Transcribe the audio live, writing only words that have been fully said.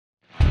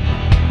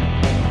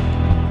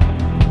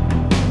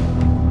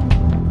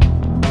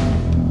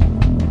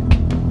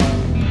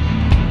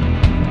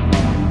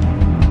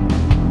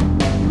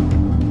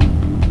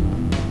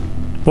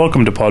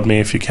Welcome to Pod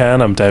Me If You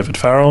Can. I'm David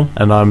Farrell.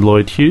 And I'm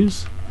Lloyd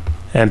Hughes.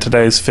 And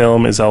today's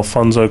film is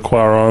Alfonso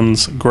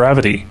Cuarón's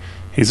Gravity.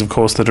 He's, of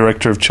course, the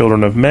director of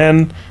Children of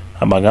Men,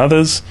 among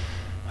others.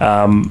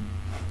 And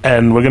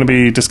we're going to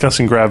be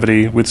discussing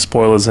Gravity with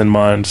spoilers in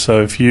mind.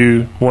 So if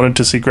you wanted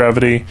to see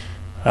Gravity,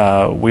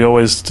 we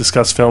always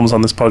discuss films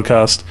on this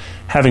podcast,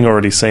 having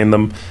already seen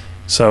them.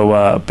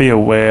 So be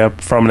aware,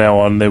 from now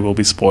on, there will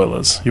be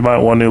spoilers. You might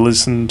want to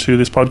listen to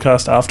this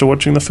podcast after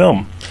watching the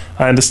film.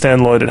 I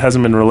understand, Lloyd, it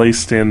hasn't been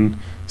released in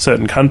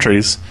certain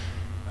countries.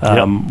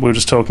 Yep. We were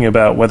just talking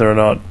about whether or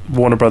not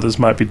Warner Brothers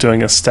might be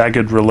doing a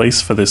staggered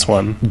release for this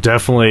one.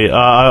 Definitely.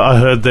 I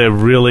heard they're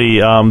really,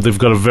 they've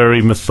got a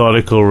very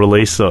methodical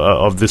release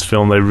of this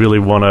film. They really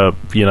want to,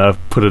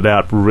 put it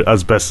out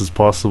as best as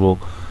possible.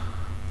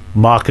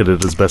 Market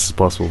it as best as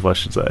possible, I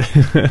should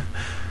say.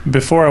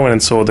 Before I went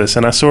and saw this,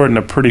 and I saw it in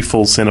a pretty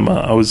full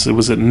cinema. It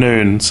was at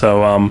noon,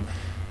 so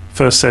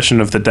first session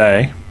of the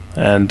day,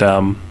 and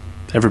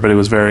everybody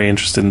was very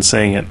interested in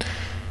seeing it.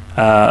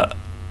 I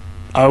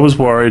was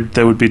worried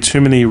there would be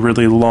too many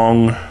really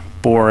long,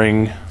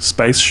 boring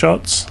space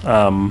shots,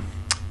 and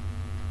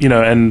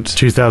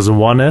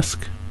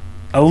 2001-esque.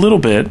 A little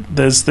bit.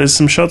 There's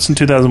some shots in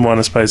 2001: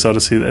 A Space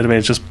Odyssey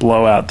that just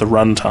blow out the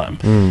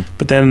runtime.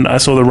 But then I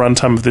saw the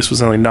runtime of this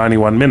was only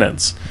 91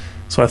 minutes.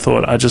 So I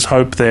thought, I just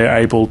hope they're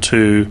able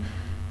to,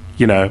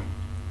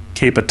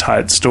 keep a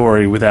tight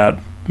story without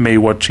me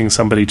watching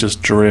somebody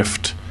just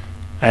drift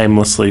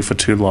aimlessly for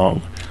too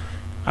long.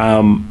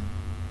 And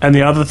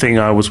the other thing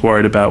I was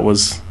worried about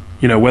was,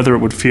 whether it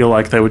would feel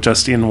like they were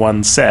just in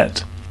one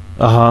set.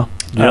 Uh-huh.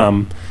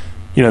 Yeah.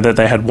 That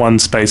they had one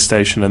space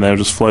station and they were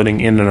just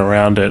floating in and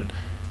around it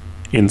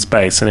in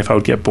space. And if I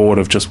would get bored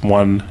of just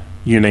one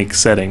unique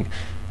setting.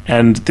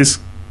 And this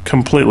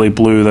completely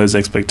blew those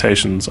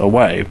expectations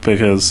away,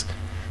 because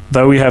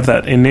though we have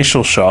that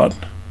initial shot,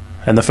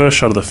 and the first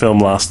shot of the film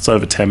lasts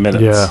over 10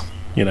 minutes,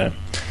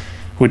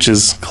 which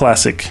is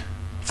classic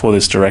for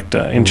this director.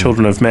 In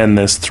Children of Men,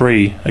 there's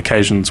 3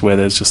 occasions where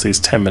there's just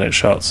these 10-minute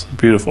shots.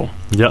 Beautiful.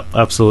 Yep,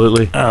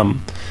 absolutely.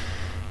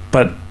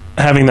 But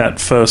having that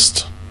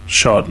first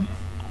shot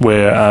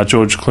where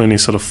George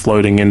Clooney's sort of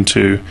floating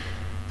into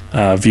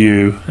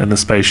view and the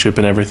spaceship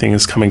and everything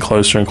is coming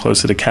closer and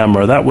closer to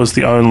camera, that was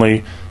the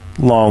only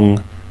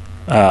long,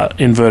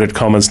 inverted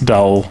commas,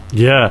 dull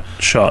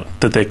shot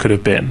that there could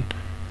have been.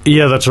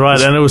 Yeah, that's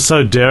right, and it was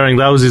so daring.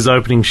 That was his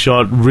opening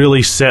shot,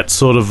 really set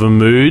sort of a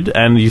mood,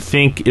 and you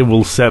think it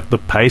will set the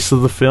pace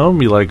of the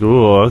film. You're like,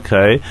 oh,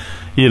 okay,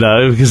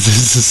 because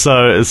this is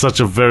it's such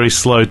a very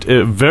slow,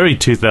 very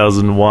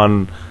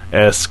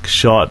 2001-esque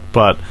shot,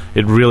 but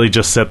it really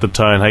just set the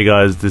tone. Hey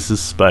guys, this is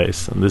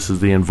space, and this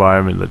is the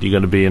environment that you're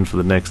going to be in for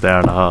the next hour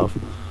and a half.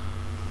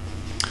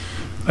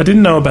 I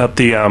didn't know about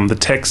the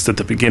text at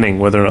the beginning,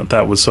 whether or not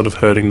that was sort of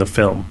hurting the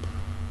film.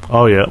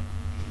 Oh, yeah.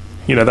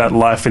 That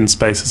life in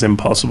space is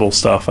impossible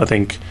stuff. I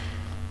think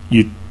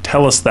you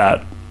tell us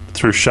that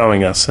through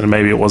showing us, and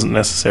maybe it wasn't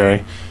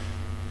necessary.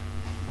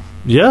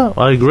 Yeah,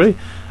 I agree.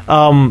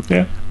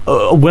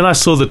 When I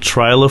saw the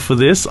trailer for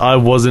this, I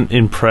wasn't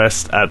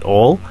impressed at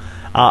all.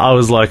 I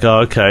was like,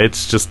 oh, okay,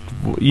 it's just,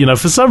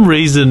 for some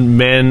reason,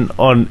 men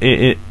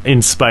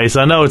in space,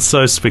 I know it's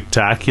so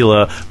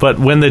spectacular, but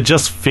when they're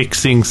just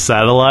fixing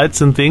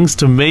satellites and things,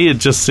 to me, it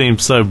just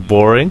seems so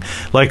boring.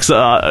 Like,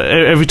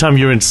 every time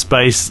you're in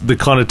space, the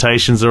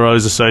connotations are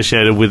always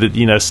associated with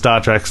it, Star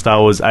Trek, Star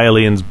Wars,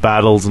 aliens,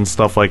 battles, and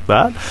stuff like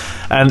that.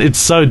 And it's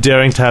so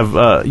daring to have,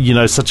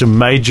 such a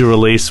major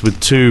release with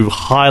 2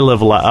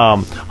 high-level,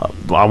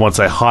 I won't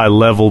say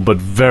high-level, but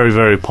very,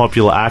 very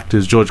popular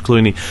actors, George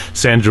Clooney,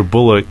 Sandra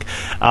Bullock.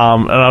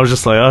 And I was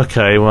just like,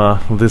 okay,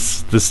 well,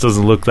 this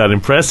doesn't look that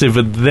impressive.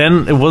 But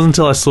then it wasn't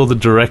until I saw the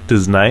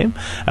director's name,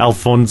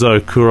 Alfonso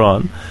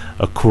Cuarón,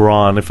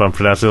 if I'm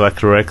pronouncing that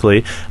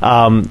correctly, his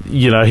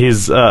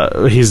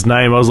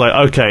name, I was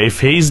like, okay,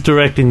 if he's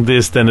directing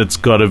this, then it's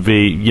got to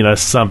be,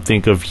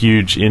 something of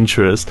huge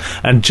interest.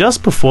 And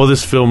just before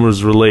this film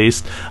was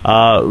released,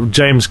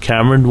 James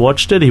Cameron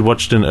watched it. He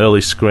watched an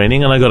early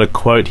screening, and I got a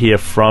quote here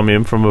from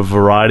him from a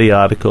Variety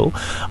article.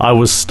 I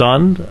was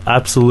stunned,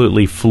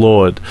 absolutely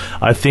floored.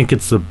 I think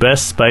it's the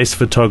best space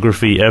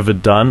photography ever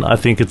done. I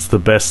think it's the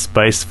best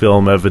space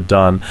film ever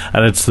done.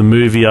 And it's the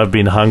movie I've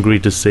been hungry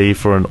to see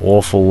for an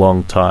awful long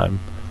time.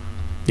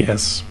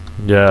 Yes.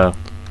 Yeah.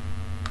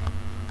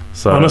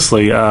 So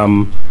honestly,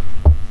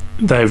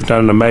 they've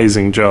done an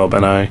amazing job,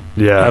 and I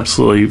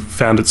absolutely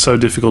found it so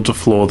difficult to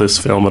flaw this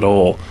film at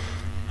all.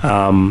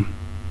 The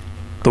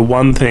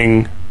one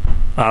thing,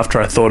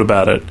 after I thought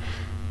about it,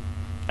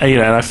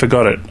 and I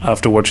forgot it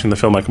after watching the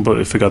film, I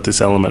completely forgot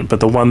this element, but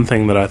the one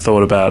thing that I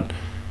thought about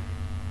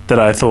that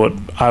I thought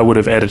I would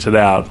have edited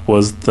out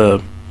was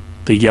the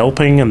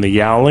yelping and the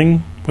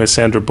yowling, where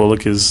Sandra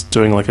Bullock is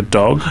doing like a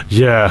dog.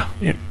 Yeah.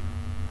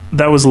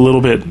 That was a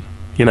little bit,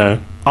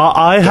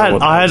 I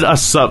had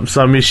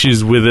some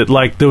issues with it.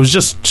 Like, there was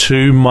just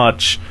too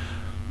much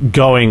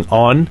going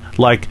on.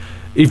 Like,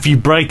 if you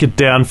break it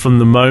down from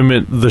the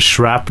moment the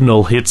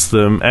shrapnel hits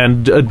them,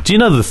 and do you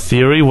know the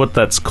theory, what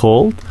that's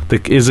called?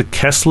 Is it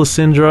Kessler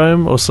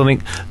syndrome or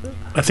something?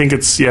 I think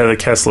it's, the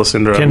Kessler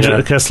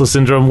syndrome. Kessler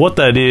syndrome. What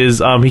that is,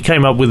 he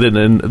came up with it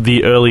in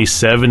the early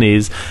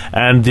 70s,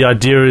 and the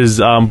idea is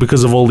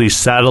because of all these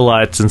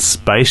satellites and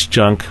space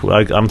junk,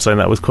 like I'm saying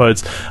that with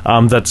quotes,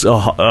 that's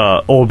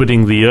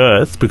orbiting the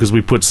Earth, because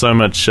we put so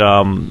much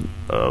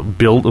I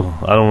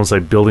don't want to say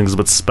buildings,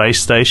 but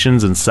space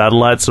stations and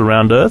satellites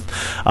around Earth.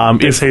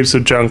 There's heaps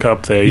of junk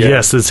up there. Yeah.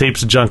 Yes, there's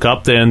heaps of junk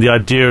up there, and the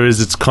idea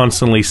is it's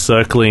constantly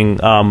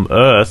circling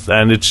Earth,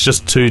 and it's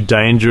just too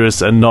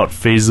dangerous and not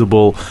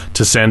feasible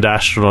to send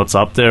astronauts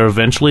up there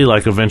eventually.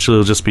 Like, eventually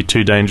it'll just be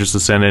too dangerous to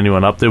send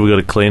anyone up there. We've got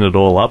to clean it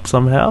all up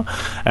somehow.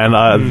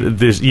 And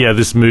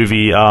this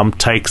movie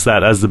takes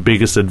that as the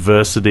biggest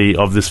adversity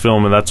of this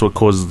film, and that's what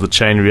causes the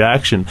chain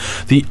reaction.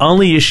 The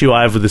only issue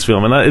I have with this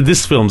film, and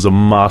this film's a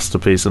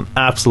masterpiece, an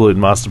absolute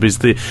masterpiece.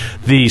 The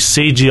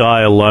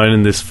CGI alone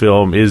in this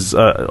film is,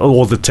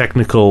 or the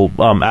technical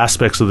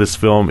aspects of this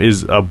film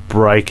is a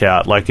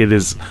breakout. Like, it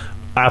is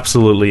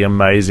absolutely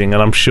amazing,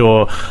 and I'm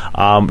sure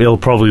it'll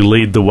probably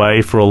lead the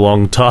way for a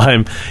long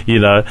time, you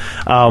know.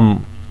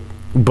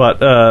 But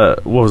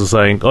what was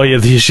I saying? Oh yeah,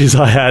 the issues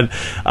I had.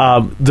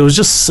 There was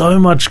just so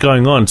much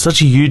going on,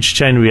 such a huge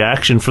chain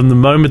reaction. From the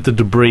moment the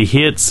debris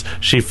hits,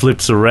 she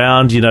flips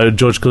around. You know,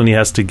 George Clooney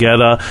has to get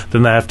her.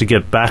 Then they have to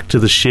get back to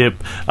the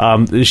ship.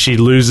 She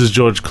loses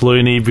George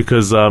Clooney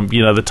because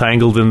they're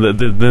tangled.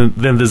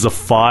 Then there's a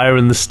fire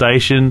in the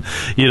station.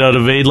 You know what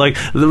I mean? Like,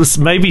 there was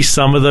maybe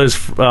some of those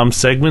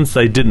segments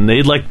they didn't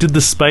need. Like, did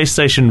the space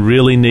station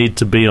really need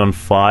to be on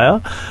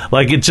fire?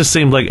 Like, it just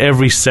seemed like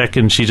every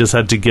second she just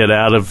had to get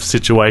out of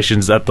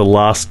situations at the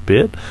last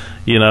bit.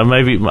 You know,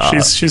 maybe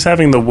she's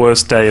having the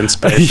worst day in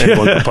space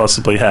anyone could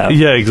possibly have.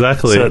 Yeah,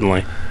 exactly.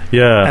 Certainly.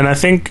 Yeah. And I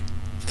think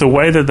the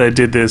way that they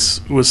did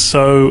this was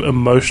so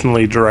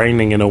emotionally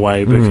draining in a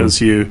way, because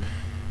you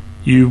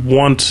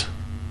want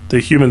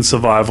the human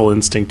survival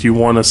instinct. You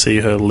want to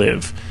see her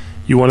live.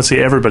 You want to see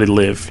everybody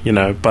live, you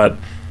know, but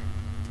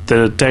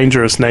the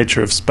dangerous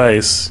nature of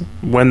space,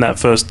 when that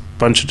first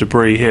bunch of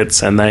debris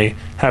hits and they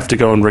have to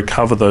go and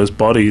recover those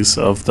bodies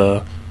of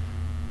the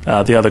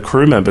other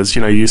crew members,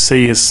 you know, you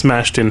see his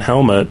smashed-in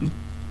helmet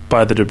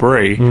by the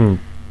debris,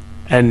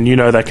 and you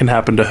know that can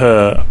happen to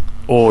her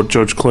or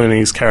George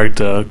Clooney's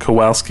character,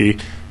 Kowalski,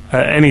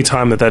 any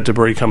time that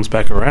debris comes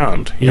back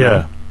around. You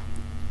know?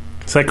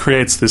 So that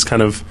creates this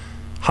kind of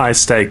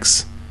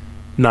high-stakes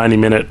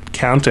 90-minute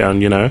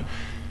countdown, you know.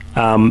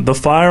 The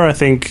fire, I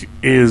think,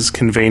 is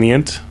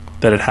convenient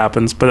that it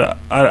happens, but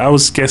I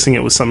was guessing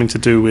it was something to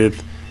do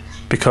with,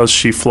 because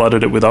she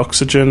flooded it with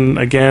oxygen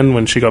again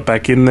when she got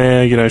back in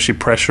there, you know, she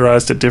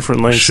pressurized it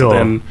differently. Sure. So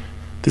then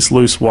this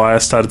loose wire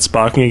started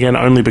sparking again,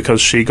 only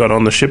because she got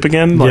on the ship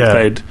again. Like,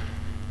 they'd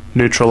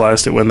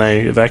neutralized it when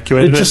they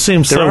evacuated it. It just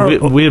seems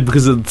so weird,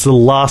 because it's the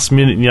last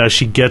minute, you know,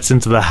 she gets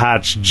into the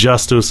hatch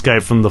just to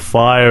escape from the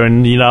fire,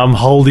 and, you know, I'm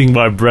holding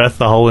my breath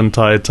the whole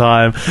entire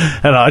time,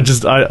 and I'm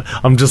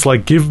just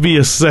like, give me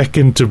a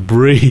second to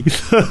breathe.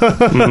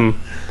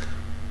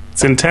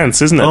 It's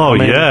intense, isn't it? Oh,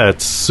 yeah,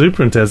 it's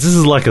super intense. This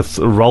is like a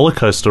roller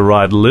coaster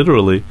ride,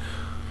 literally.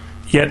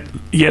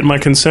 Yet my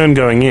concern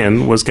going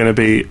in was going to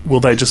be, will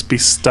they just be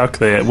stuck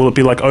there? Will it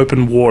be like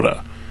Open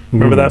Water?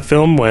 Remember that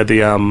film where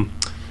the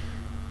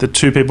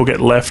two people get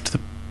left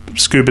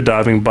scuba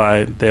diving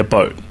by their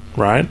boat,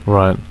 right?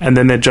 Right. And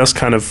then they're just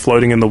kind of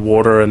floating in the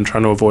water and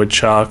trying to avoid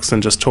sharks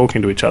and just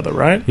talking to each other,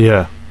 right?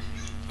 Yeah.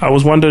 I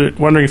was wondering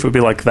if it would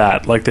be like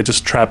that, like they're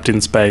just trapped in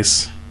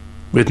space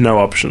with no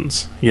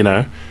options, you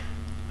know?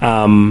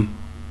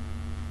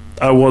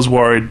 I was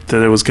worried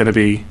that it was going to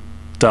be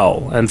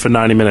dull and for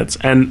 90 minutes.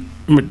 And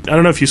I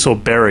don't know if you saw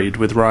Buried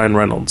with Ryan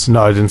Reynolds.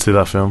 No, I didn't see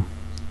that film.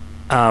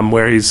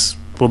 Where he's,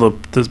 well,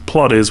 the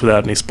plot is,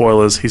 without any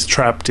spoilers, he's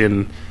trapped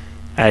in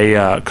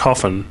a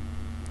coffin,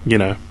 you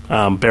know,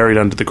 buried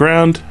under the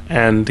ground,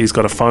 and he's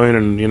got a phone,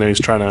 and, you know, he's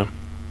trying to...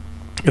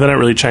 They don't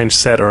really change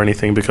set or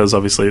anything, because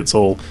obviously it's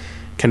all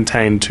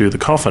contained to the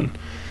coffin.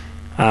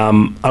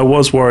 I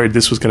was worried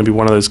this was going to be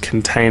one of those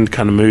contained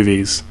kind of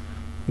movies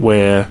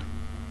where,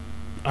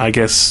 I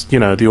guess, you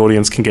know, the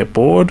audience can get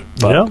bored,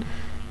 but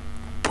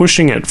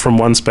pushing it from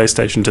one space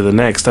station to the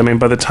next, I mean,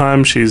 by the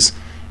time she's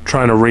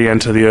trying to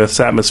re-enter the Earth's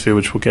atmosphere,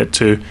 which we'll get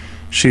to,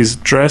 she's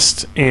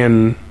dressed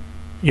in,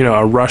 you know,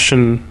 a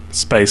Russian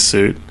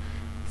spacesuit,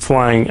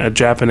 flying a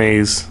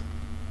Japanese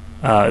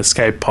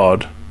escape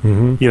pod,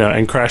 you know,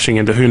 and crashing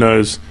into who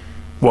knows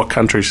what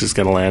country she's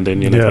going to land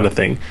in, you know, kind of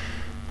thing.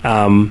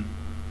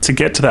 To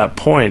get to that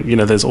point, you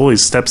know, there's all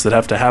these steps that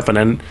have to happen,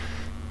 and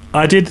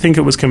I did think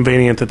it was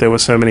convenient that there were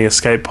so many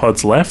escape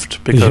pods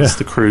left, because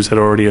the crews had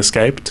already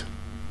escaped.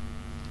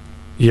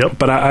 Yep.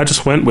 But I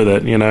just went with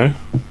it, you know.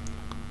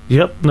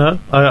 Yep. No.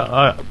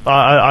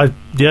 I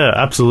yeah,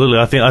 absolutely.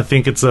 I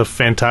think it's a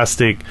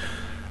fantastic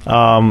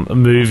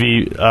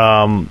movie,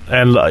 and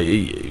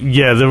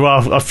yeah, there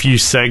are a few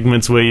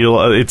segments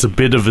where it's a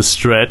bit of a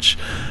stretch,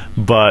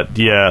 But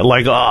yeah,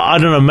 like I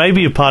don't know,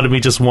 maybe a part of me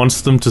just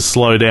wants them to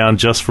slow down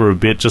just for a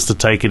bit, just to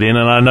take it in.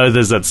 And I know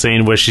there's that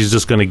scene where she's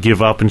just going to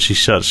give up and she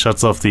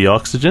shuts off the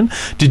oxygen.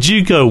 Did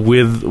you go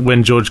with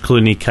when George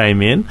Clooney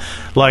came in?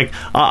 Like,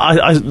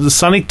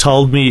 Sonic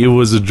told me it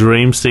was a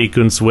dream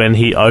sequence when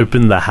he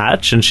opened the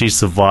hatch and she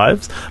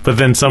survives. But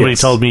then somebody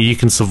told me you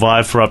can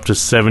survive for up to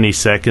 70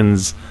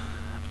 seconds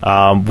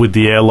with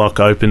the airlock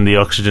open, the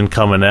oxygen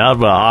coming out.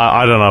 But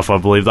I don't know if I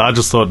believe that. I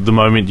just thought the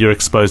moment you're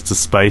exposed to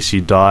space,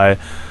 you die.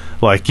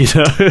 Like, you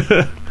know.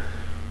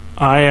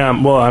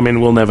 Well, I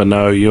mean, we'll never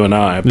know, you and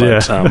I,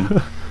 but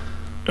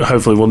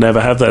hopefully we'll never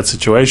have that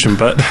situation.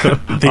 But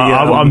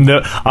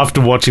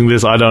after watching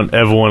this, I don't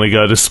ever want to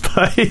go to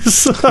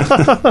space.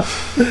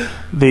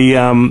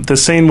 The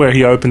scene where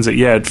he opens it,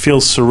 it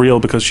feels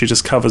surreal because she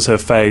just covers her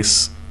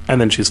face and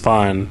then she's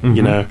fine,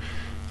 you know.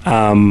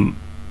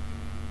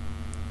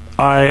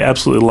 I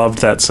absolutely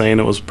loved that scene.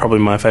 It was probably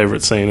my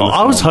favourite scene in the film.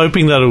 I was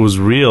hoping that it was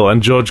real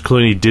and George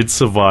Clooney did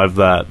survive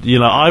that. You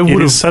know, I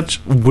would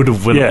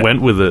have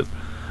went with it.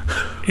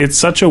 It's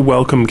such a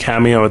welcome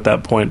cameo at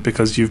that point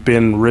because you've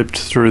been ripped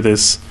through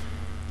this,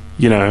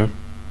 you know,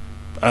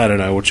 I don't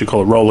know what you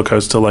call it, roller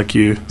coaster, like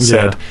you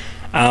said.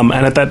 And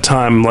at that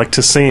time, like,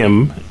 to see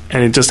him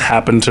and it just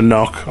happened to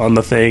knock on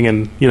the thing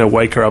and, you know,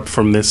 wake her up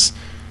from this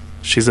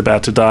she's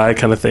about to die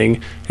kind of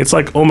thing. It's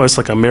like almost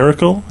like a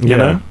miracle, you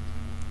know?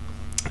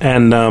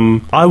 And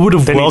I would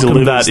have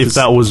welcomed that if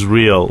that was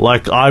real.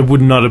 Like, I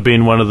would not have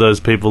been one of those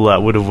people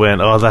that would have went,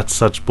 "Oh, that's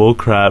such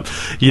bullcrap."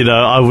 You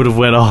know, I would have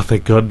went, "Oh,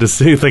 thank good to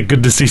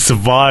see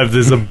survive.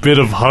 There's a bit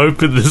of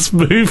hope in this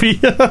movie."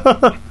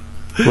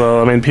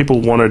 Well, I mean,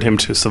 people wanted him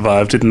to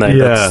survive, didn't they?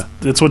 Yeah,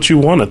 that's what you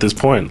want at this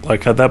point.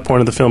 Like, at that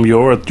point of the film,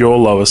 you're at your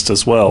lowest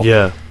as well.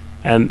 Yeah,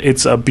 and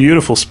it's a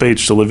beautiful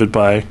speech delivered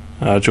by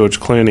George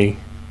Clooney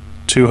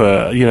to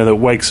her. You know, that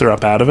wakes her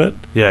up out of it.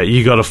 Yeah,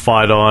 you got to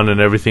fight on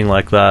and everything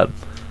like that.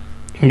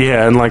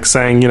 Yeah, and like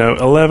saying, you know,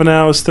 11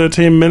 hours,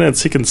 13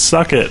 minutes, he can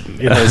suck it,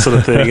 you know, sort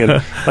of thing.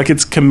 And like,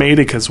 it's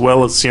comedic as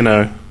well as, you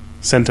know,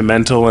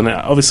 sentimental. And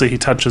obviously he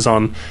touches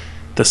on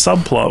the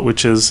subplot,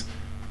 which is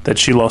that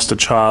she lost a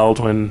child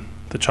when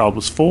the child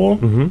was 4.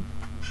 Mm-hmm.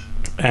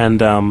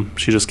 And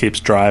she just keeps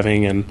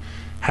driving and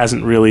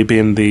hasn't really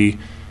been the,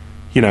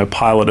 you know,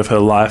 pilot of her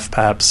life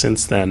perhaps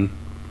since then.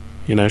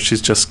 You know, she's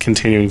just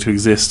continuing to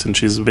exist and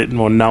she's a bit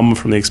more numb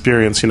from the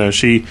experience. You know,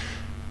 she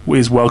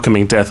is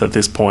welcoming death at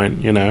this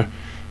point, you know.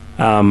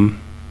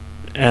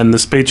 And the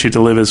speech he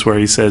delivers where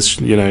he says,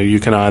 you know,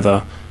 you can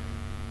either,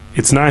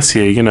 it's nice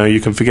here, you know, you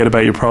can forget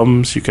about your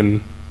problems, you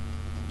can,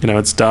 you know,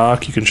 it's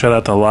dark, you can shut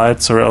out the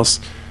lights, or else,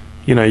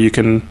 you know, you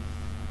can,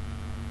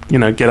 you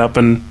know, get up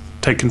and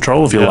take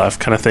control of your life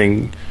kind of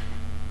thing.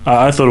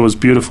 I thought it was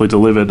beautifully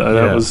delivered.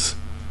 That was,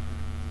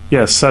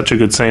 such a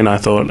good scene, I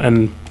thought.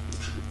 And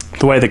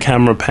the way the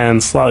camera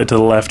pans slightly to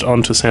the left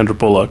onto Sandra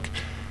Bullock,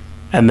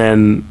 and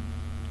then,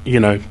 you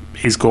know,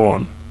 he's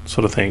gone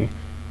sort of thing.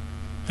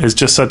 It's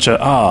just such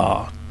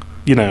a,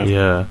 you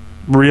know,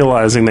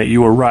 realizing that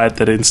you were right,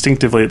 that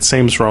instinctively it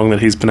seems wrong that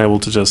he's been able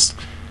to just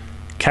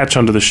catch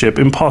onto the ship.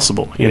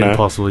 Impossible, you know.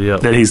 Impossible, yeah.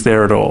 That he's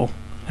there at all.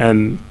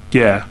 And,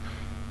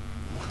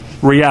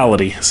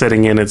 reality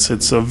setting in.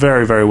 It's a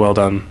very, very well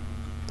done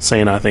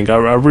scene, I think. I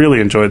really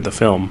enjoyed the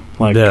film.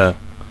 Like,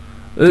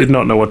 did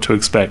not know what to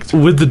expect.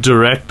 With the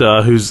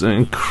director, who's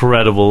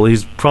incredible,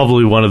 he's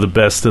probably one of the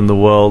best in the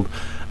world.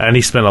 And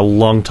he spent a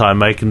long time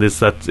making this.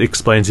 That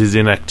explains his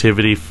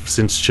inactivity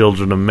since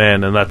Children of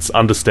Men, and that's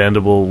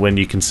understandable when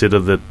you consider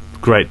the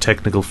great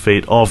technical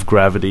feat of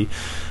Gravity.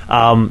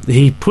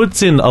 He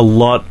puts in a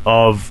lot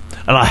of,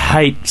 and I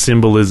hate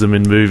symbolism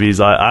in movies,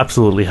 I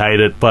absolutely hate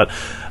it, but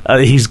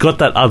he's got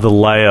that other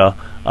layer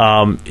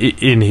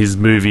in his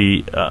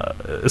movie,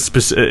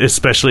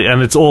 especially,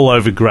 and it's all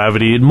over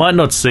Gravity. It might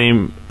not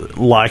seem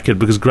like it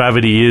because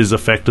Gravity is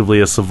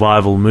effectively a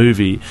survival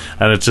movie,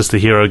 and it's just the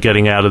hero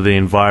getting out of the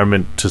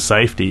environment to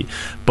safety.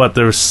 But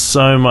there is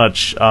so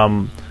much,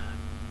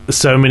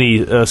 so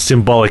many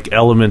symbolic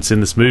elements in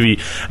this movie,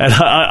 and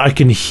I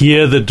can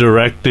hear the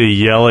director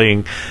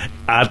yelling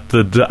at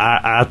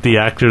the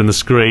actor in the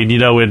screen. You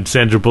know, when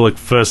Sandra Bullock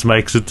first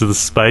makes it to the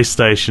space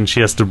station,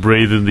 she has to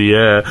breathe in the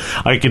air.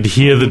 I could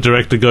hear the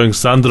director going,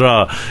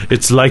 "Sandra,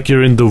 it's like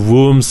you're in the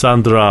womb,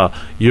 Sandra.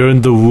 You're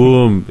in the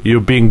womb. You're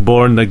being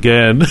born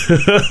again."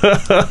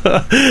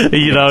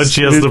 You know, and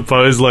she has to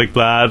pose like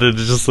that, and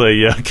it's just like,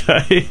 yeah,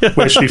 okay.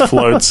 Where she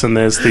floats and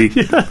there's the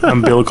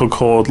umbilical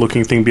cord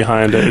looking thing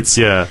behind her. It's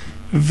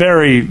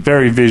very,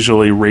 very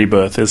visually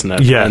Rebirth, isn't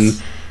it? Yes.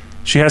 And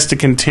she has to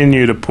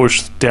continue to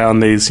push down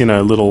these, you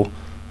know, little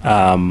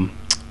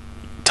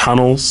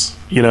tunnels,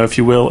 you know, if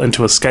you will,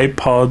 into escape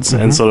pods,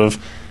 and sort of,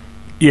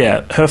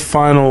 her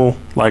final,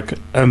 like,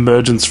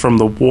 emergence from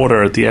the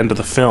water at the end of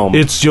the film.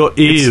 It's your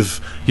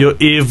Eve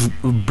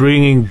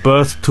bringing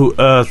birth to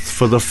Earth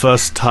for the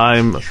first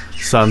time,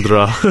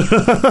 Sandra.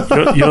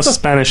 Your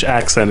Spanish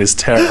accent is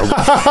terrible.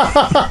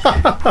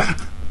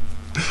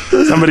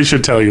 Somebody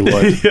should tell you,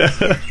 Lloyd.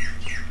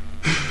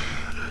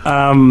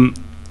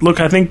 Look,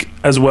 I think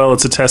as well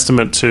it's a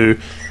testament to,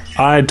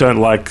 I don't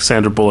like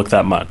Sandra Bullock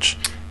that much.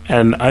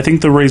 And I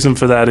think the reason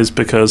for that is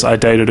because I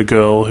dated a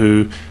girl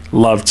who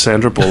loved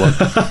Sandra Bullock.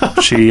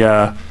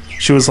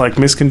 She was like,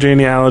 Miss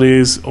Congeniality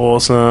is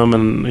awesome,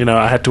 and, you know,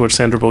 I had to watch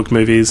Sandra Bullock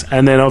movies.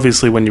 And then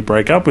obviously when you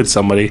break up with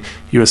somebody,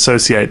 you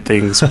associate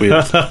things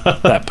with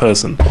that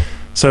person.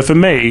 So for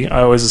me,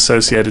 I always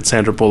associated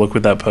Sandra Bullock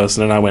with that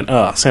person, and I went,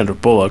 Sandra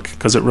Bullock,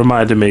 because it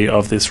reminded me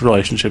of this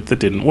relationship that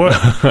didn't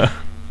work.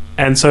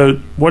 And so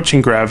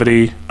watching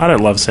Gravity, I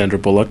don't love Sandra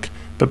Bullock,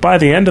 but by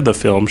the end of the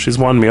film, she's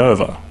won me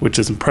over, which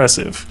is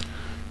impressive.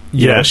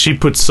 Yeah, she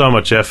put so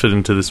much effort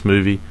into this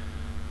movie.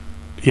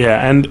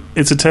 Yeah, and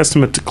it's a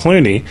testament to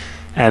Clooney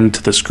and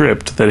to the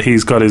script that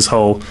he's got his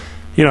whole...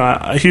 You know,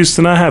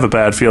 Houston, I have a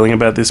bad feeling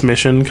about this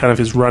mission, kind of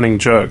his running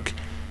joke.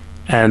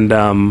 And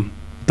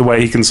the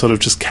way he can sort of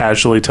just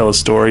casually tell a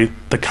story,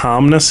 the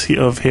calmness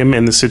of him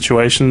in the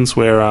situations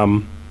where,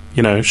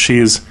 you know, she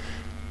is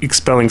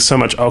expelling so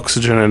much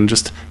oxygen and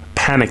just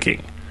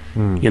panicking.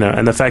 You know,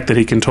 and the fact that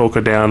he can talk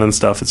her down and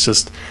stuff, it's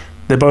just...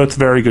 They're both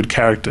very good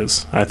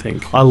characters, I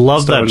think. I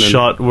love that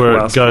shot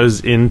where it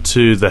goes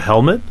into the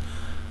helmet,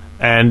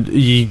 and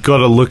you got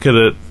to look at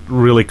it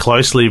really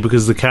closely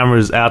because the camera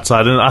is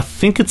outside, and I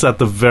think it's at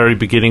the very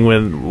beginning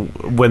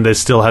when there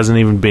still hasn't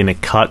even been a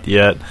cut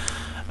yet,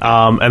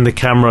 and the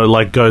camera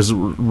like goes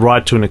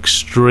right to an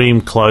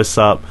extreme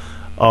close-up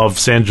of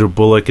Sandra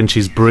Bullock, and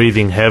she's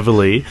breathing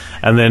heavily,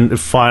 and then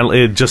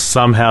finally it just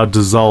somehow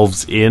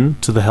dissolves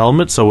into the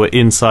helmet, so we're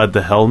inside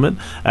the helmet,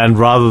 and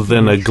rather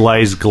than a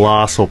glazed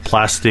glass or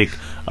plastic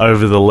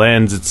over the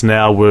lens, it's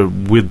now we're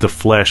with the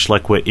flesh,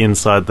 like we're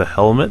inside the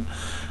helmet,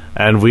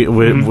 and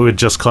we're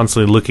just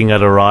constantly looking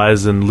at her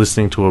eyes and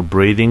listening to her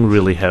breathing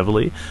really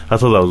heavily. I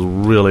thought that was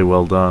really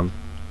well done.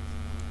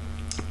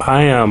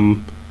 I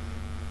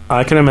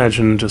can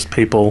imagine just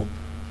people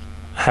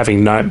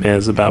having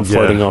nightmares about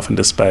floating off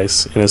into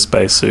space in a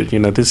spacesuit. You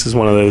know, this is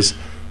one of those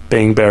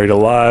being buried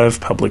alive,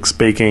 public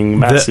speaking,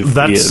 massive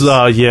fears.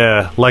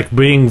 Like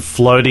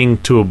floating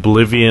to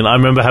oblivion. I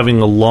remember having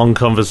a long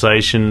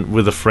conversation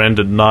with a friend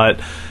at night,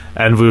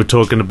 and we were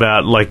talking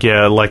about,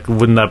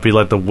 wouldn't that be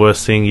like the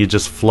worst thing? You're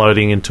just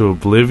floating into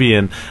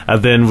oblivion.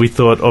 And then we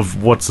thought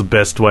of what's the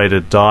best way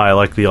to die,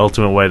 like the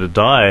ultimate way to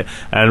die,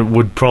 and it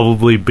would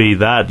probably be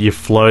that you're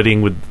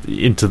floating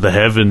into the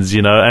heavens,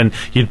 you know, and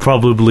you'd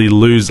probably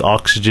lose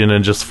oxygen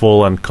and just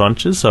fall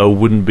unconscious. So it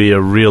wouldn't be a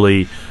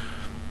really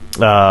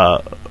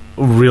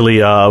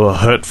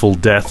hurtful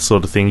death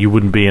sort of thing. You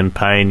wouldn't be in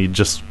pain. You'd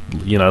just,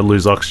 you know,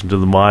 lose oxygen to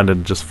the mind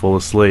and just fall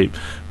asleep.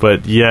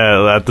 But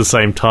yeah, at the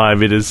same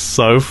time, it is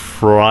so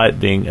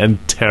frightening and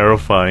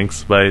terrifying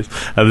space,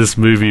 and this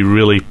movie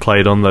really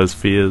played on those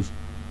fears.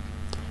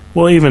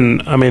 Well,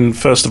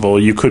 first of all,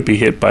 you could be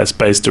hit by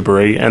space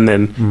debris and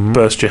then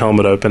burst your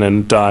helmet open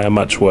and die a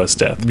much worse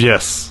death.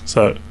 Yes.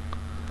 So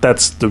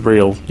that's the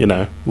real, you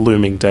know,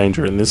 looming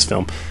danger in this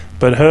film.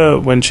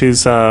 But when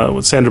she's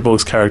Sandra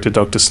Bullock's character,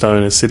 Dr.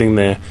 Stone, is sitting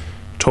there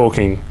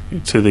talking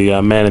to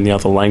the man in the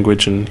other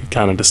language, and he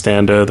can't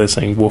understand her. They're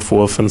saying woof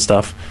woof and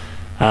stuff.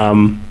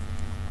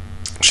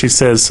 She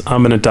says,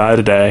 "I'm going to die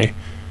today,"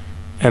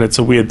 and it's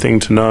a weird thing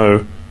to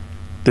know.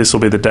 This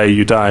will be the day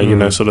you die, you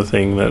know, sort of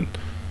thing.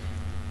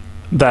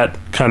 That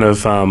kind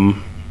of,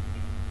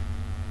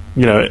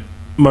 you know,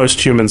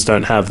 most humans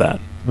don't have that.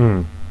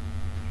 You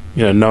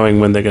know, knowing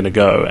when they're going to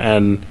go.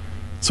 And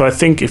so I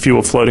think if you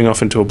were floating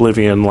off into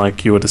oblivion,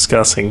 like you were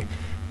discussing,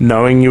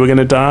 knowing you were going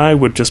to die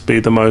would just be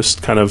the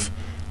most kind of...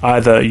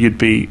 Either you'd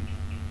be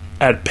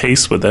at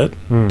peace with it,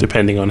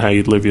 depending on how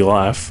you'd live your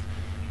life,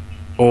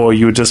 or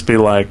you would just be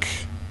like,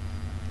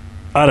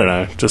 I don't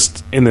know,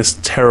 just in this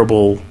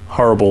terrible,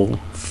 horrible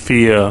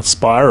fear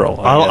spiral.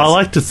 I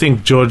like to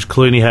think George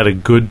Clooney had a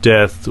good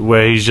death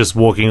where he's just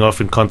walking off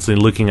and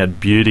constantly looking at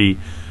beauty,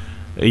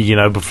 you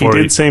know, before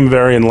he did seem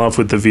very in love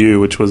with the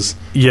view, which was...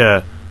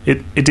 Yeah.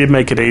 It did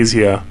make it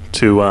easier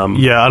to...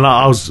 yeah, and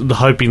I was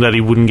hoping that he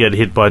wouldn't get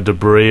hit by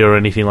debris or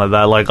anything like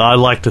that. Like, I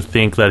like to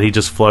think that he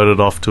just floated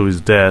off to his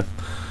death,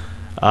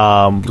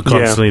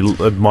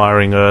 constantly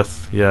admiring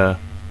Earth, yeah.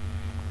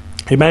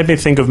 He made me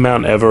think of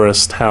Mount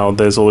Everest, how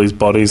there's all these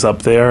bodies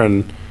up there,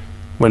 and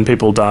when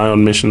people die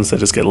on missions, they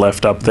just get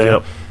left up there.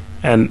 Yep.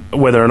 And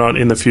whether or not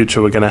in the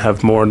future we're going to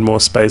have more and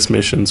more space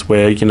missions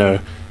where, you know,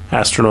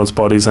 astronauts'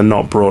 bodies are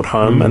not brought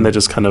home and they're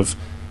just kind of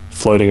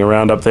floating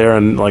around up there,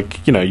 and,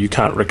 like, you know, you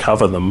can't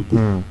recover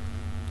them.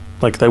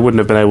 Like, they wouldn't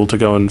have been able to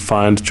go and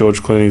find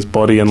George Clooney's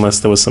body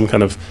unless there was some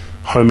kind of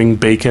homing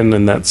beacon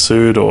in that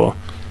suit. Or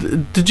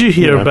did you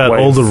hear about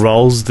all the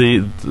roles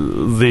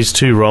these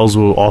two roles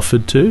were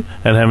offered to,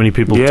 and how many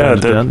people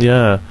turned it down?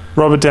 Yeah,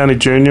 Robert Downey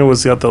Jr.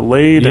 was the other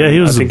lead. Yeah, he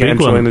was I think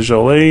Angelina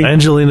Jolie.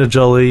 Angelina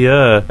Jolie,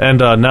 yeah, and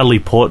Natalie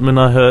Portman,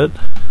 I heard.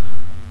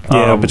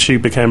 Yeah, but she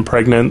became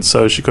pregnant,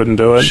 so she couldn't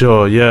do it.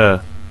 Sure,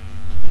 yeah.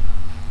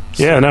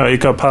 Yeah, no, it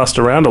got passed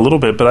around a little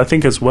bit, but I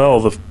think as well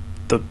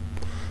the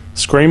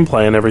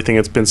screenplay and everything,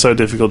 it's been so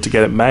difficult to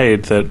get it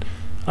made that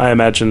I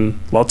imagine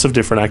lots of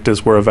different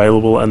actors were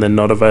available and then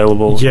not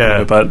available. Yeah, you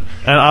know, but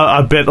and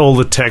I bet all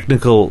the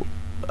technical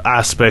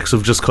aspects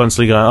of just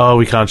constantly going, oh,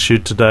 we can't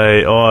shoot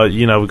today, or,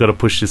 you know, we've got to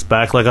push this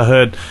back. Like, I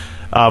heard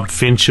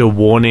Fincher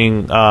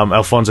warning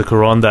Alfonso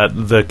Cuarón that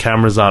the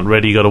cameras aren't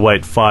ready, you got to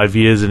wait 5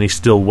 years, and he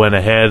still went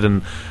ahead,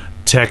 and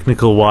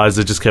technical wise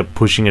they just kept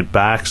pushing it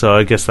back, so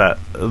I guess that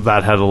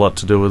had a lot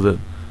to do with it.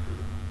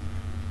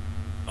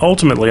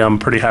 Ultimately, I'm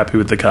pretty happy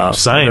with the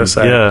cast. Same,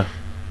 yeah.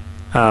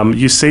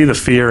 You see the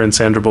fear in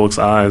Sandra Bullock's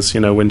eyes,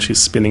 when she's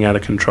spinning out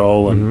of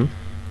control, and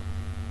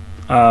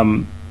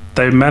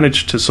they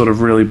managed to sort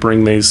of really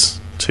bring these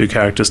two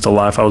characters to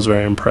life. I was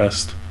very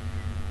impressed.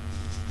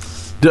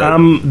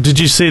 Did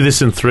you see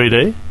this in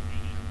 3D?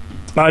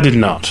 I did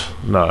not.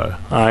 No.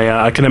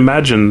 I can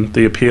imagine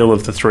the appeal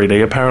of the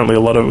 3D. Apparently, a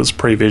lot of it was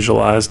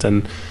pre-visualized,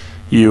 and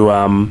you've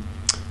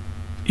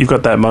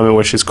got that moment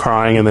where she's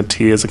crying and the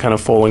tears are kind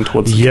of falling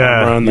towards the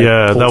camera. And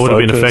that would have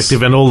been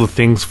effective, and all the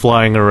things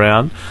flying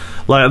around.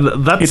 Like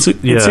it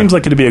seems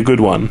like it'd be a good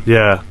one.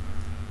 Yeah,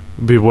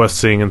 it'd be worth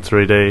seeing in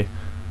 3D.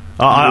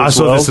 I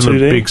saw this in 2D?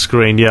 a big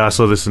screen. Yeah, I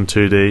saw this in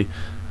 2D.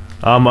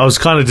 I was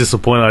kind of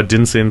disappointed I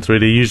didn't see it in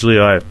 3D. Usually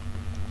I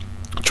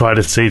try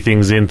to see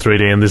things in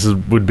 3D, and this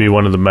would be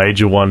one of the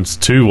major ones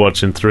to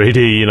watch in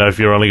 3D, if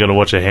you're only going to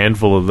watch a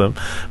handful of them.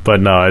 But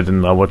no, I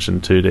didn't. I watched it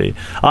in 2D.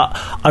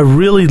 I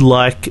really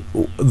like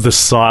the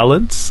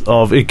silence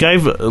of it.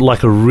 Gave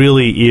like a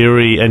really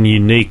eerie and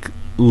unique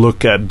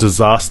look at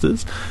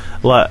disasters.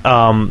 Like,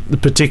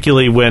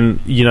 particularly when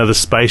the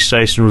space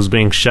station was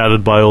being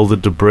shattered by all the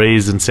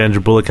debris, and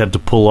Sandra Bullock had to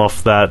pull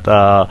off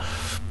that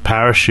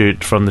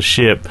parachute from the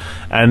ship,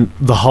 and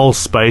the whole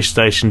space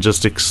station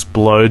just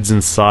explodes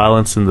in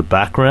silence in the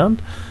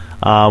background.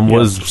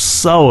 Was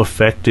so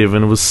effective,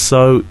 and it was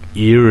so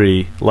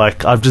eerie.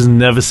 Like, I've just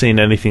never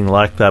seen anything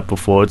like that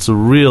before. It's a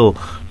real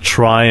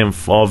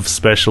triumph of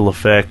special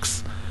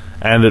effects,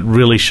 and it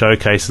really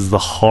showcases the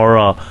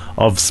horror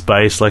of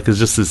space. Like, there's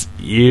just this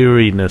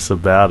eeriness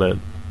about it.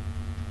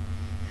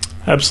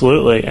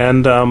 Absolutely.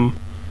 And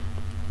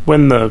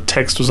when the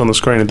text was on the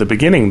screen at the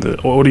beginning, the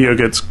audio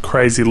gets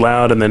crazy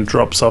loud and then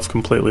drops off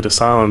completely to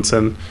silence,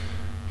 and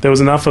there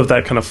was enough of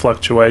that kind of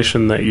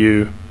fluctuation that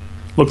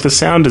the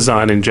sound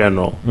design in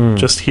general,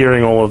 just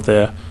hearing all of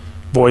their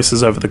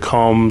voices over the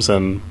comms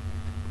and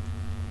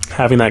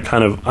having that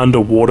kind of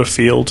underwater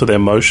feel to their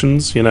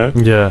motions,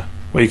 Yeah.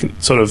 where you can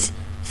sort of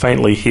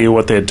faintly hear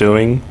what they're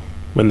doing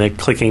when they're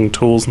clicking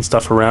tools and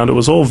stuff around. It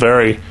was all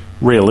very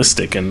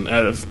realistic, and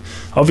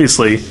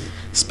obviously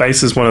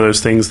space is one of those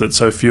things that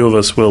so few of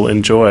us will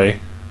enjoy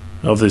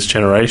of this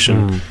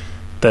generation,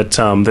 that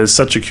there's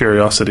such a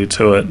curiosity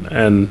to it,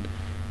 and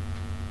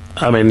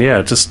I mean,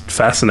 just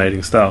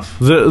fascinating stuff.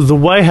 The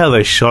way how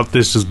they shot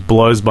this just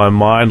blows my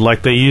mind.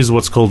 Like, they use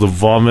what's called the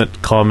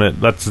Vomit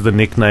Comet. That's the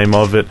nickname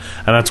of it,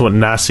 and that's what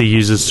NASA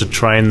uses to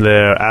train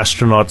their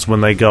astronauts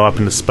when they go up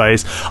into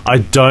space. I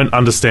don't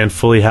understand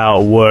fully how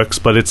it works,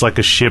 but it's like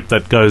a ship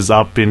that goes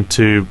up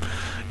into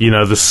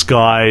the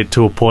sky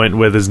to a point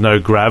where there's no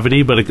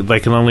gravity, but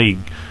they can only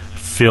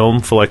film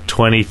for like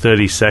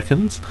 20-30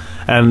 seconds,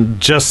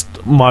 and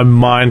just my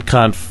mind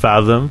can't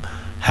fathom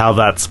how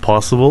that's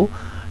possible.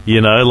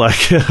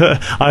 Like,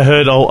 I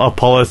heard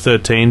Apollo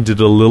 13 did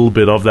a little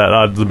bit of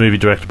that. The movie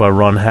directed by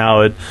Ron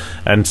Howard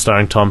and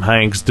starring Tom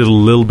Hanks did a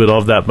little bit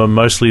of that, but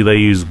mostly they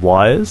use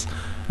wires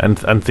and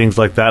things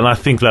like that. And I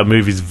think that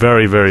movie's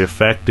very, very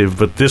effective,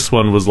 but this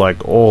one was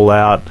like all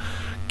out,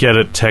 get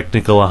it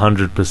technical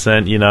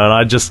 100%, and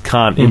I just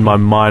can't in my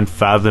mind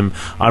fathom.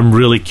 I'm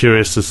really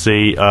curious to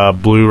see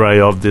Blu-ray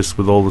of this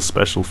with all the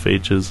special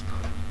features.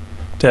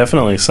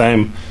 Definitely,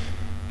 same.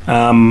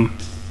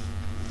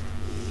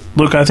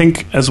 Look, I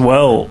think as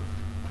well,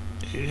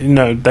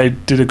 they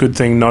did a good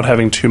thing not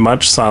having too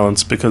much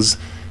silence, because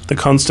the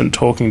constant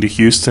talking to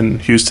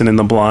Houston in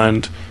the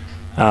blind,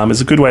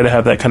 is a good way to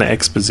have that kind of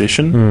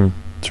exposition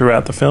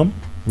throughout the film.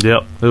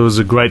 Yep, it was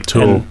a great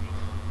tool.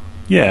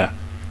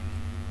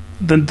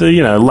 And,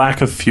 the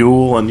lack of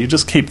fuel, and you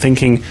just keep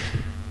thinking,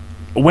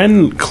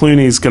 when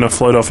Clooney's going to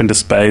float off into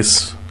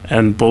space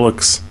and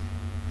Bullock's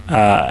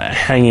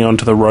hanging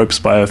onto the ropes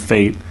by her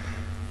feet,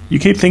 you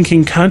keep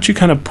thinking, can't you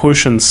kind of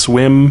push and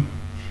swim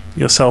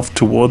yourself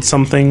towards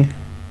something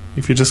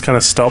if you're just kind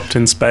of stopped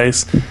in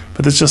space?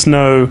 But there's just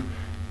no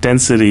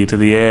density to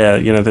the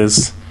air.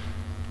 There's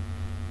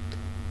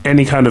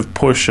any kind of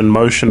push and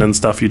motion and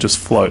stuff, you just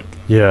float.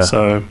 Yeah.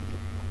 So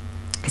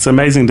it's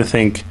amazing to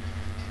think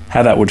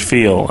how that would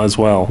feel as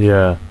well.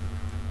 Yeah.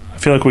 I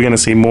feel like we're going to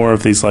see more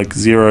of these like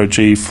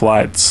zero-G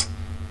flights.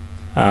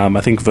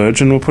 I think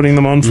Virgin were putting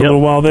them on for a little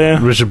while there.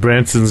 Richard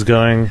Branson's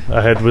going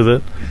ahead with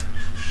it.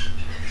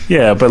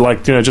 Yeah, but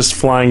like, just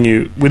flying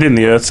you within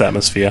the Earth's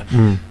atmosphere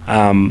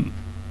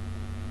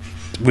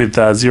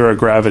with zero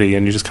gravity,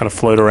 and you just kind of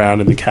float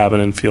around in the cabin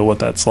and feel what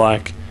that's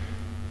like.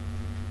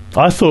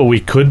 I thought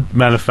we could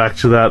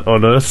manufacture that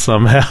on Earth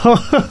somehow.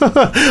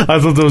 I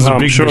thought there was a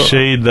big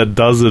machine that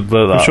does it,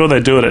 but I'm sure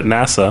they do it at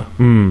NASA.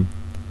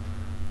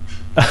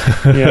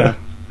 Yeah.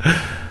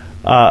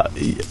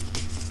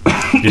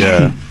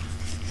 Yeah.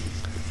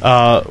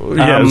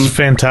 It was a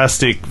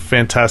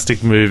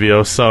fantastic movie. I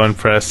was so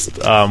impressed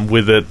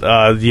with it.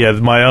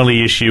 My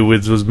only issue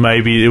was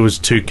maybe it was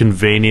too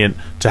convenient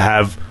to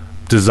have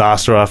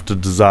disaster after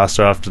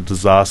disaster after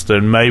disaster,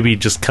 and maybe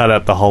just cut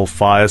out the whole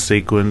fire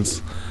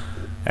sequence.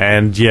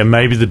 And yeah,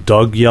 maybe the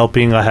dog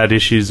yelping I had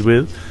issues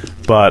with,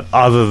 but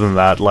other than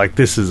that, like,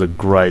 this is a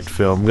great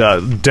film.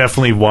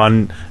 Definitely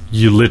one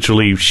you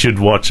literally should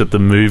watch at the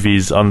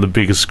movies on the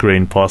biggest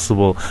screen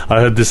possible.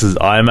 I heard this is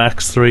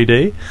IMAX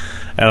 3D,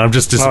 and I'm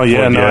just disappointed.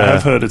 Oh yeah, no, I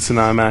have heard it's in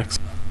IMAX.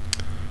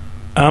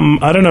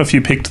 I don't know if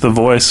you picked the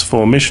voice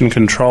for Mission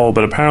Control,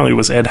 but apparently it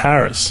was Ed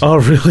Harris. Oh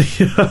really?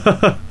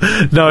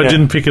 No, I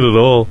didn't pick it at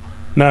all.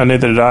 No,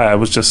 neither did I. I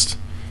was just...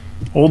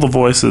 all the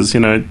voices, you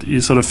know,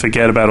 you sort of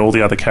forget about all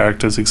the other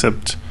characters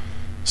except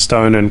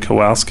Stone and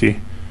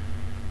Kowalski.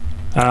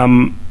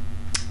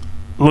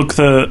 Look,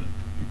 the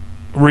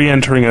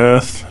re-entering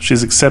Earth,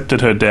 she's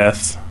accepted her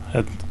death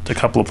at a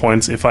couple of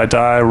points. If I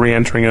die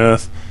re-entering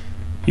Earth,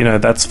 you know,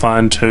 that's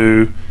fine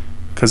too,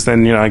 because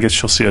then, you know, I guess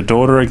she'll see her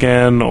daughter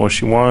again, or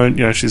she won't.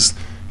 You know, she's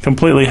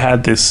completely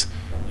had this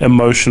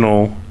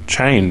emotional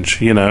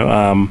change, you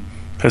know,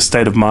 her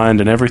state of mind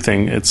and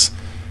everything.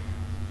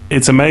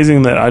 It's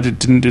amazing that I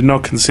did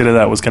not consider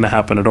that was going to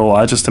happen at all.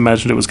 I just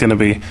imagined it was going to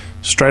be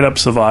straight up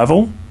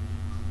survival.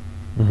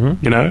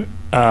 You know,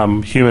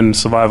 human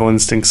survival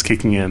instincts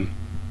kicking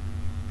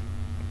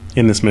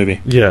in this movie.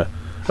 Yeah.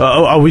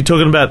 Are we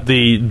talking about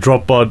the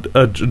drop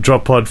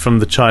pod from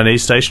the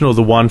Chinese station, or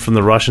the one from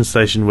the Russian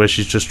station where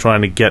she's just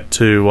trying to get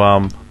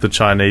to the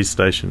Chinese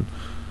station?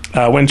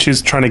 When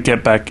she's trying to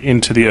get back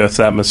into the Earth's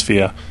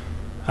atmosphere,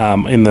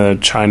 in the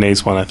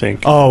Chinese one, I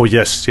think. Oh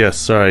yes,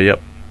 sorry, yep.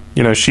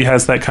 You know, she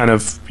has that kind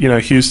of, you know,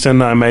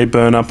 Houston, I may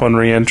burn up on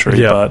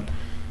re-entry, but,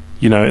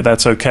 you know,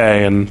 that's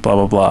okay, and blah,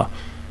 blah,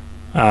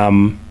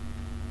 blah.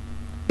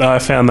 I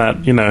found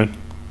that, you know,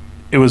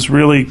 it was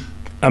really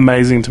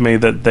amazing to me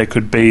that there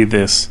could be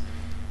this,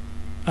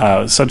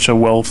 such a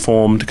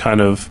well-formed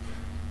kind of,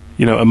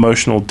 you know,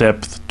 emotional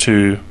depth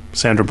to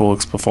Sandra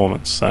Bullock's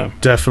performance. So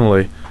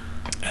definitely.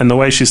 And the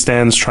way she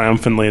stands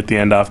triumphantly at the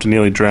end after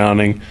nearly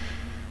drowning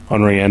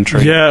on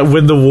re-entry. Yeah,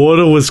 when the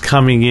water was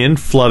coming in,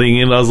 flooding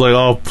in, I was like,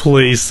 oh,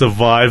 please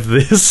survive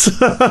this.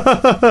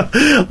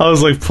 I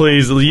was like,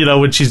 please, you know,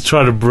 when she's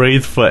trying to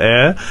breathe for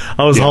air,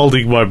 I was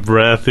holding my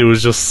breath. It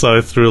was just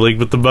so thrilling.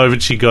 But the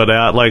moment she got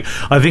out, like,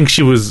 I think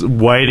she was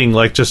waiting,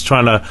 like, just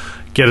trying to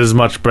get as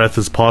much breath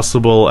as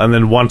possible. And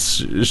then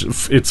once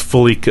it's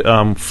fully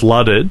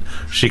flooded,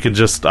 she could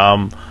just...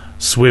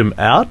 swim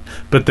out,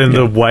 but then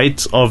the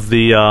weight of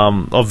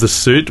the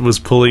suit was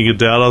pulling it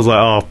down. I was like,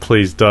 oh,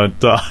 please don't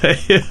die.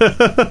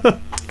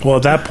 Well,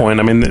 at that point,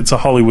 I mean, it's a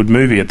Hollywood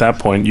movie. At that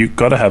point, you've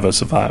got to have her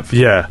survive.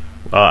 Yeah,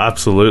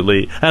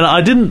 absolutely. And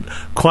I didn't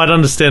quite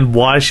understand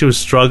why she was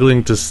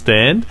struggling to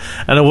stand,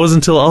 and it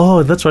wasn't until,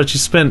 oh, that's right, she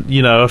spent,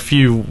 you know, a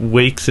few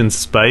weeks in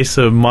space.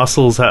 Her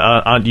muscles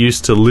aren't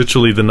used to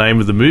literally the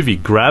name of the movie,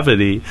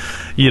 gravity,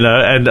 you know,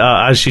 and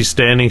as she's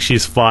standing,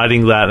 she's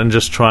fighting that and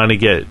just trying to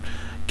get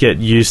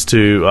used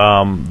to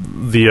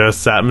the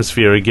Earth's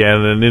atmosphere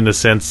again, and in a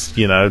sense,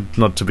 you know,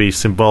 not to be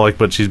symbolic,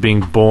 but she's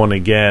being born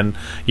again,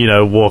 you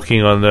know,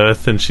 walking on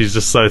Earth, and she's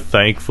just so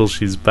thankful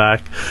she's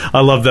back.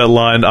 I love that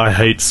line, I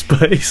hate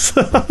space.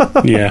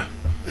 Yeah.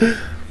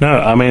 No,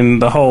 I mean,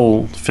 the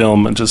whole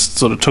film just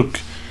sort of took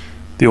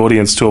the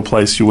audience to a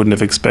place you wouldn't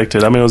have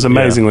expected. I mean, it was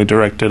amazingly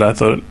directed. I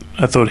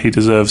thought he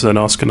deserves an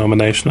Oscar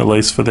nomination, at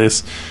least for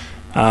this.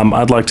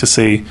 I'd like to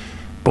see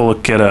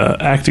Bullock get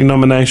an acting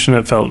nomination.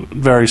 It felt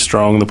very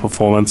strong, the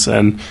performance,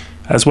 and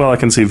as well I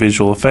can see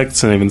visual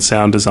effects and even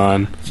sound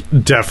design.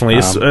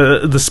 Definitely.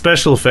 The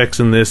special effects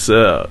in this,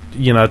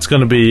 you know, it's going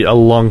to be a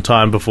long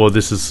time before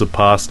this is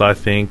surpassed, I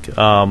think.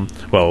 Well,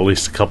 at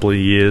least a couple of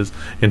years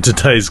in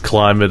today's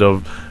climate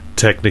of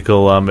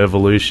technical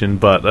evolution,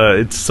 but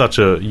it's such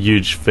a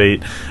huge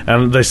feat,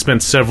 and they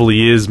spent several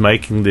years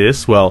making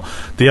this. Well,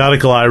 the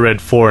article I read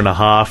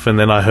 4.5, and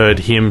then I heard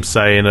him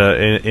say in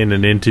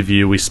an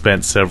interview we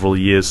spent several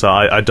years, so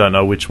I don't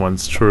know which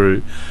one's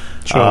true.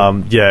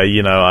 Sure. Yeah,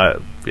 you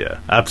know,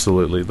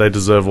 absolutely, they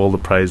deserve all the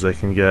praise they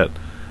can get.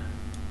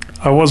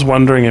 I was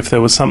wondering if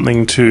there was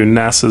something to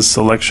NASA's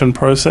selection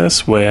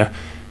process where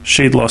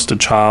she'd lost a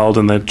child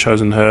and they'd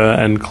chosen her,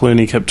 and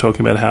Clooney kept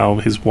talking about how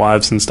his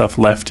wives and stuff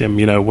left him.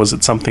 You know, was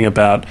it something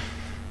about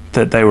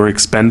that they were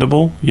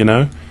expendable, you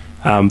know,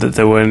 that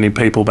there weren't any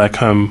people back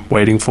home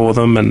waiting for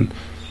them, and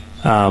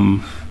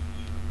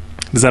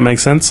does that make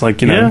sense?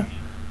 Like, you know,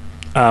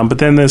 but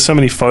then there's so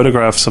many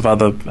photographs of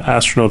other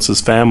astronauts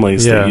as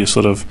families that you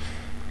sort of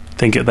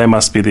think they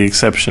must be the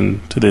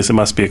exception to this. It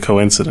must be a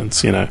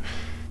coincidence, you know,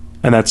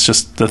 and that's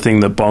just the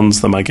thing that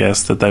bonds them, I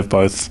guess, that they've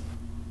both,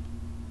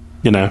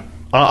 you know.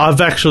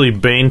 I've actually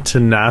been to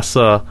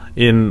NASA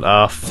in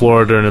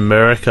Florida in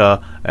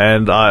America,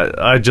 and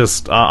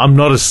I'm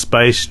not a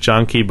space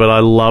junkie, but I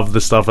love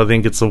the stuff. I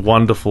think it's a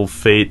wonderful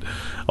feat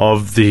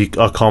of the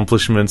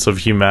accomplishments of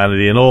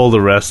humanity and all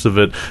the rest of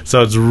it.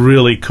 So it's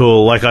really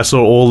cool. Like, I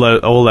saw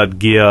all that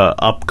gear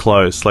up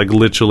close. Like,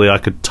 literally I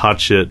could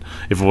touch it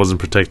if it wasn't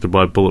protected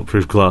by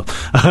bulletproof glass.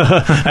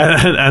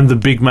 and the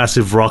big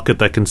massive rocket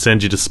that can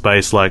send you to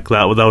space, like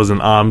that was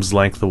an arm's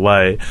length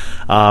away.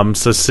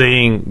 So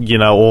seeing, you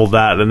know, all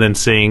that and then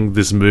seeing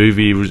this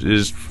movie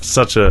is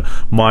such a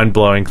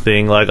mind-blowing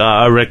thing. Like,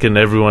 I reckon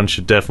everyone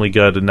should definitely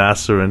go to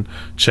NASA and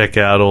check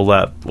out all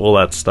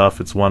that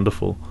stuff. It's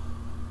wonderful.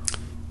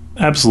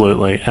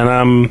 Absolutely.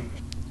 And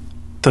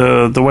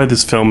the way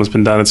this film has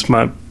been done, it's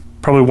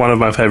probably one of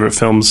my favourite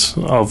films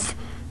of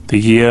the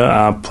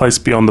year. Place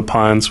Beyond the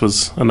Pines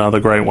was another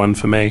great one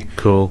for me.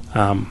 Cool.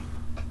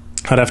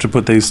 I'd have to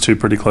put these two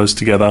pretty close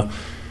together.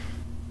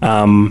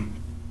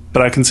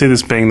 But I can see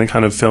this being the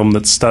kind of film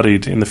that's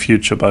studied in the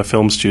future by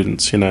film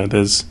students. You know,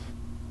 there's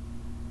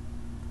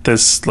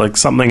like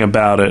something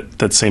about it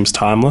that seems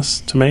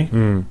timeless to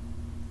me.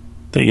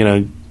 That, you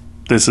know,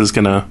 this is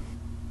going to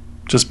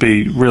just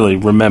be really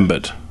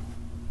remembered.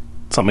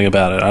 Something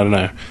about it. I don't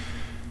know.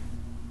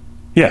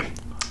 Yeah.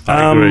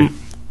 I agree.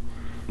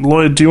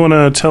 Lloyd, do you want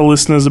to tell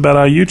listeners about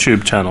our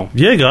YouTube channel?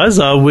 Yeah, guys,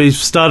 we've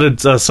started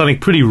something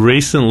pretty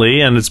recently,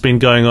 and it's been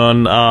going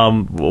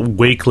on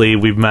weekly.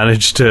 We've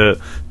managed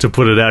to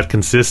put it out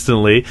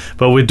consistently,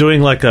 but we're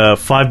doing like a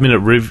 5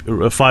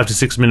 to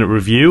 6 minute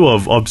review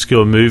of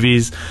obscure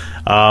movies,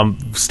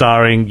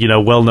 starring, you know,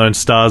 well-known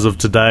stars of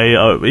today,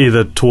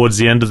 either towards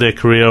the end of their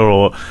career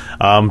or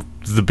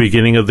the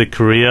beginning of their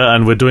career,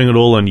 and we're doing it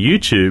all on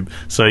YouTube.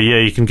 So yeah,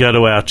 you can go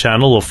to our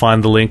channel or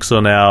find the links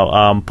on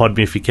our Pod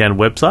Me If You Can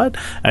website,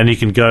 and you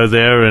can go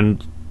there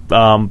and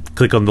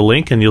click on the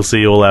link and you'll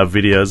see all our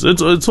videos.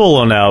 It's all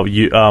on our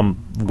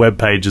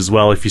webpage as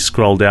well. If you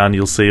scroll down,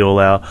 you'll see all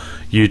our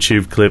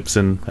YouTube clips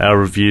and our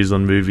reviews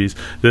on movies.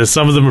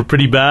 Some of them are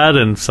pretty bad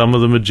and some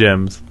of them are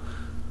gems.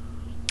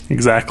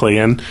 Exactly,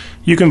 and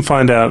you can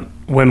find out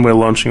when we're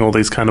launching all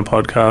these kind of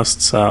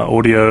podcasts,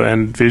 audio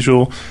and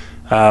visual,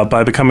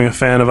 by becoming a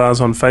fan of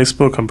ours on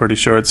Facebook. I'm pretty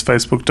sure it's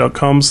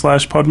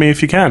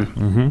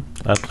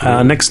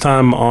facebook.com/podmeifyoucan. Next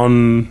time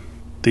on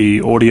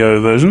the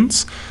audio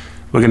versions,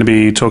 we're going to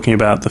be talking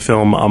about the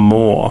film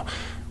Amour,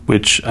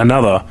 which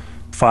another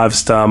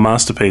 5-star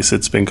masterpiece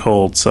it's been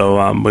called.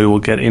 So we will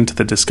get into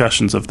the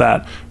discussions of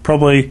that.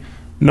 Probably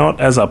not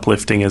as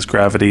uplifting as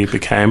Gravity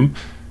became,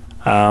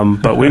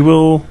 but we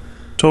will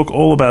talk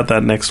all about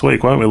that next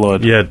week, won't we,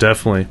 Lloyd? Yeah,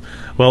 definitely.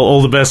 Well,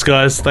 all the best,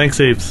 guys. Thanks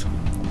heaps.